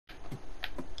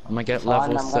I'm gonna get Son,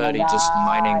 level I'm gonna 30 just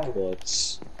mining die.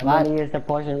 quartz. I'm gonna use the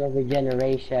portion of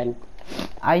regeneration.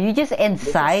 Are you just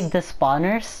inside the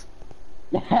spawners?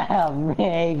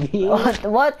 Maybe.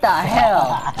 What the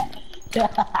hell?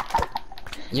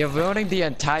 You're ruining the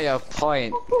entire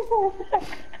point of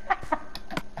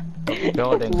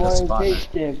building the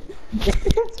spawner.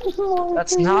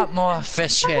 That's not more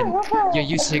efficient. You're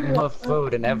using more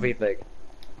food and everything.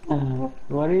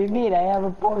 What do you mean? I have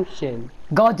a potion.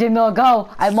 Go, Jamil, go!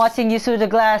 I'm watching you through the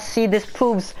glass. See, this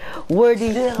proves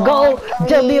worthy. Go,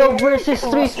 Jamil versus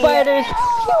 3 spiders.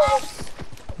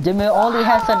 Jamil only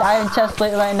has an iron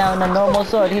chestplate right now and a normal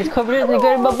sword. He's completely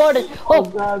getting bombarded. Oh,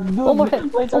 one more hit.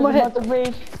 One more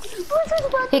hit.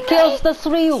 He kills the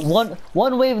 3.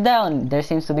 One wave down. There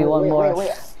seems to be one more.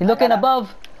 He's looking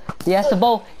above. He has the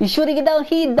bow. He's shooting it down.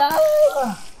 He died.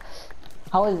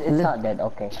 How is it not dead?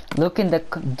 Okay. Look in the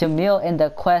Jamil in the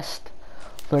quest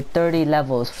for 30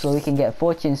 levels so we can get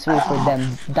fortune 3 for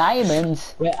them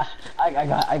diamonds. Wait, I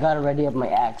got already up my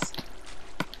axe.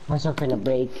 My sword gonna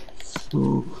break.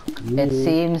 It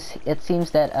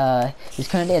seems that he's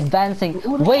currently advancing.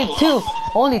 Wave 2.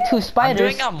 Only 2 I'm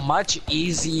spiders. doing a much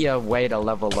easier way to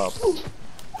level up.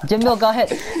 Jamil got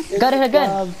hit. Got it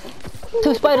again.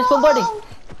 2 spiders bombarding.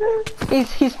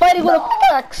 He's fighting with a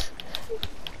pickaxe.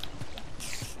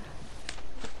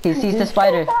 He sees the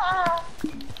spider.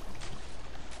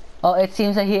 Oh, it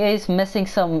seems that he is missing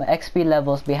some XP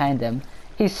levels behind him.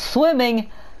 He's swimming.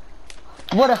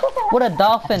 What a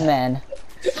dolphin man.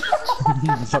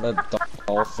 What a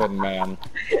dolphin man.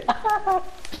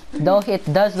 Though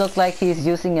it does look like he's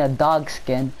using a dog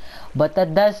skin, but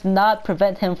that does not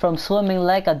prevent him from swimming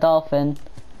like a dolphin.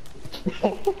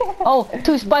 Oh,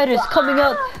 2 spiders coming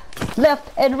out left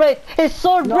and right. His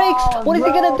sword breaks. What is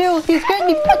he gonna do? He's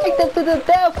currently punching them to the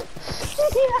death.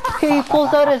 He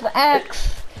pulls out his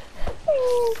axe.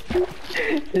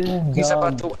 He's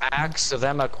about to ask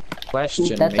them a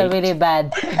question. That's a really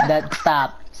bad.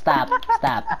 Stop.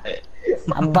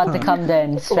 I'm about to come there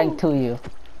and strength to you.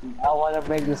 I wanna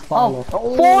break this Oh,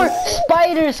 spawner. 4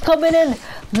 spiders coming in.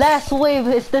 Last wave.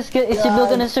 Is Jamil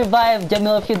gonna survive?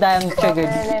 Jamil, if you die, I'm triggered.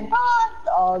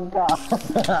 Oh god.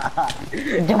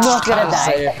 Jamil's gonna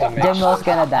die. Jamil's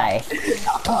gonna die.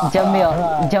 Jamil.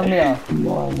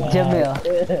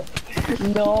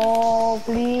 No,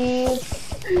 please.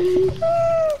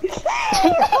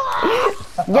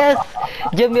 Yes.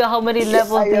 Jamil, how many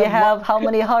levels do you have? How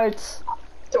many hearts?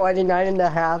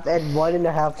 29.5 and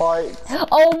 1.5 hearts.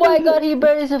 Oh my god, he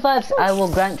barely survives. I will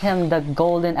grant him the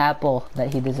golden apple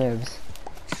that he deserves.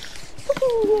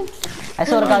 I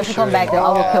swear to God, if you come back there,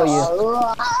 I will kill you.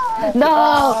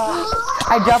 No!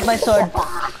 I dropped my sword.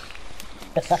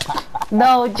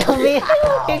 No, Jamil.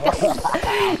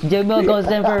 Jamil goes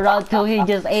in for round 2. He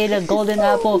just ate a golden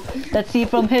apple. Let's see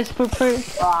from his preferred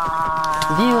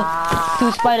view.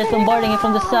 2 spiders bombarding it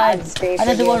from the side.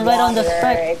 Another one right on the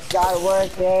spec. It's not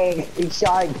working. It's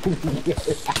shark.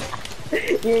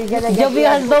 You're gonna get Jamil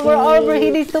has no more armor.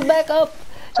 He needs to back up.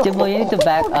 Jamil, you need to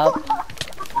back up.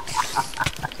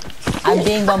 I'm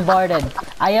being bombarded.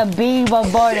 I am being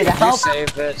bombarded. You Help!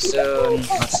 save it soon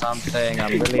or something.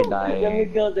 I'm really dying. Let me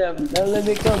kill them. No, let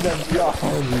me kill them. No.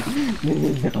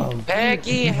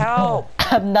 Peggy, help!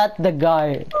 I'm not the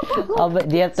guard. Oh, but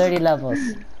do you have 30 levels?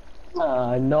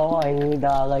 No, I need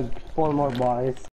like 4 more bars.